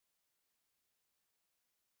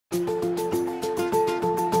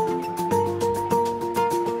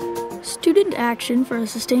Student Action for a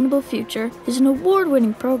Sustainable Future is an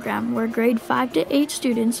award-winning program where grade 5 to 8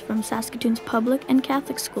 students from Saskatoon's public and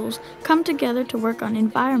Catholic schools come together to work on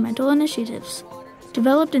environmental initiatives.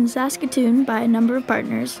 Developed in Saskatoon by a number of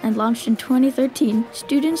partners and launched in 2013,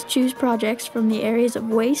 students choose projects from the areas of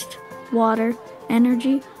waste, water,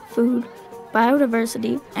 energy, food,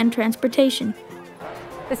 biodiversity, and transportation.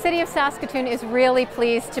 The City of Saskatoon is really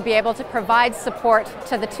pleased to be able to provide support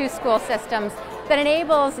to the two school systems that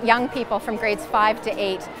enables young people from grades 5 to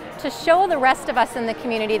 8 to show the rest of us in the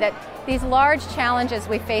community that these large challenges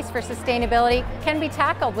we face for sustainability can be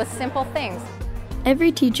tackled with simple things.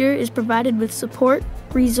 Every teacher is provided with support,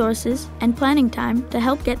 resources, and planning time to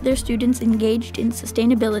help get their students engaged in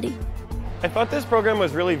sustainability. I thought this program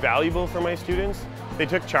was really valuable for my students. They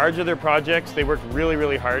took charge of their projects, they worked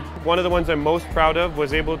really hard. One of the ones I'm most proud of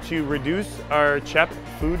was able to reduce our CHEP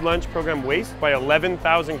food lunch program waste by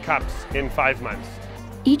 11,000 cups in 5 months.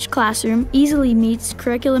 Each classroom easily meets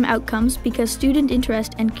curriculum outcomes because student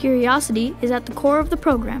interest and curiosity is at the core of the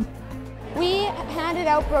program. We handed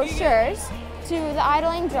out brochures to the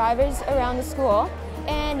idling drivers around the school,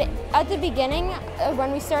 and at the beginning,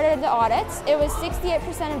 when we started the audits, it was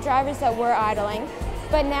 68% of drivers that were idling,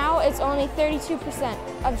 but now it's only 32%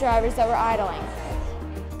 of drivers that were idling.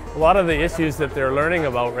 A lot of the issues that they're learning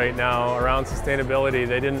about right now around sustainability,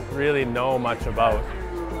 they didn't really know much about.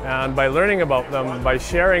 And by learning about them, by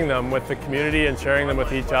sharing them with the community and sharing them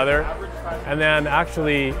with each other, and then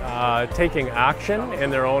actually taking action in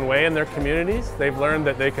their own way in their communities, they've learned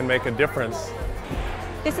that they can make a difference.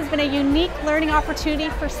 This has been a unique learning opportunity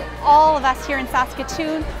for all of us here in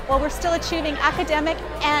Saskatoon while we're still achieving academic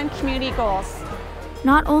and community goals.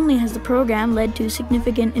 Not only has the program led to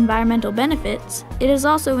significant environmental benefits, it has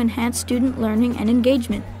also enhanced student learning and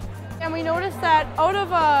engagement. And we noticed that out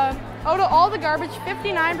of all the garbage,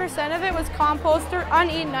 59% of it was compost or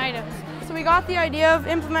uneaten items. So we got the idea of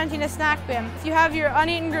implementing a snack bin. If you have your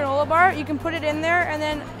uneaten granola bar, you can put it in there and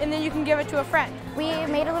then you can give it to a friend. We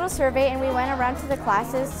made a little survey and we went around to the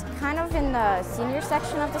classes, kind of in the senior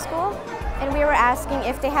section of the school, and we were asking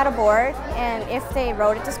if they had a board and if they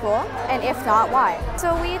rode it to school, and if not, why.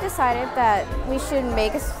 So we decided that we should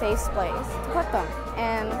make a safe place to put them.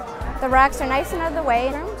 And the racks are nice and out of the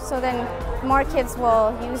way, so then more kids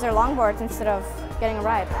will use their longboards instead of getting a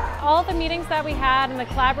ride. All the meetings that we had and the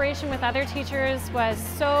collaboration with other teachers was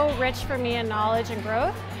so rich for me in knowledge and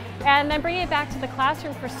growth. And then bringing it back to the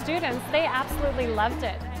classroom for students, they absolutely loved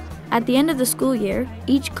it. At the end of the school year,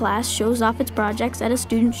 each class shows off its projects at a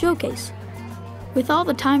student showcase. With all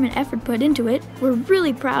the time and effort put into it, we're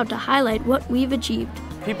really proud to highlight what we've achieved.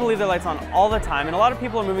 People leave their lights on all the time, and a lot of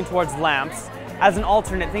people are moving towards lamps as an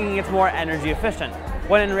alternate, thinking it's more energy efficient,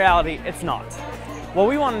 when in reality, it's not. What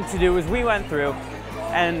we wanted to do is we went through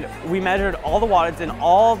and we measured all the wattage in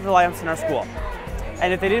all the lamps in our school.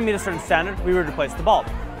 And if they didn't meet a certain standard, we would replace the bulb.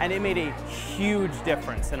 And it made a huge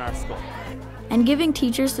difference in our school. And giving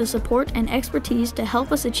teachers the support and expertise to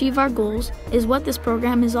help us achieve our goals is what this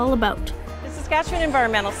program is all about. The Saskatchewan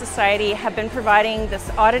Environmental Society have been providing this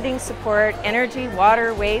auditing support, energy,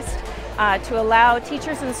 water, waste, to allow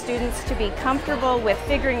teachers and students to be comfortable with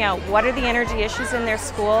figuring out what are the energy issues in their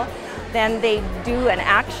school. Then they do an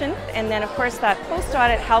action, and then of course that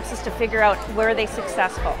post-audit helps us to figure out where they're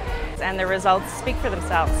successful. And the results speak for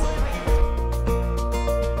themselves.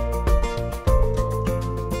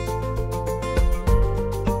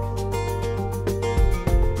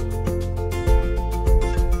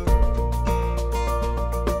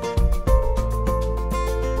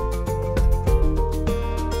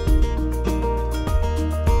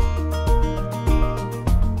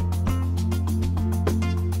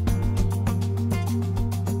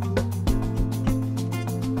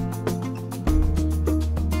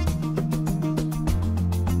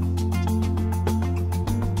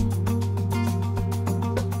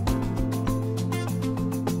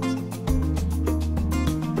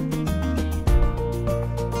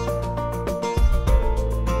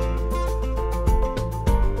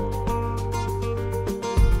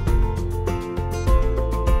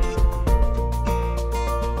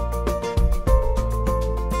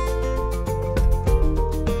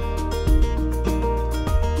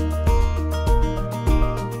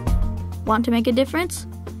 Want to make a difference?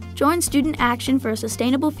 Join Student Action for a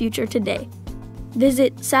Sustainable Future today.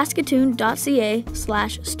 Visit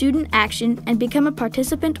saskatoon.ca/studentaction and become a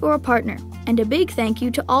participant or a partner. And a big thank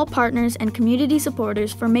you to all partners and community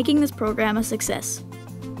supporters for making this program a success.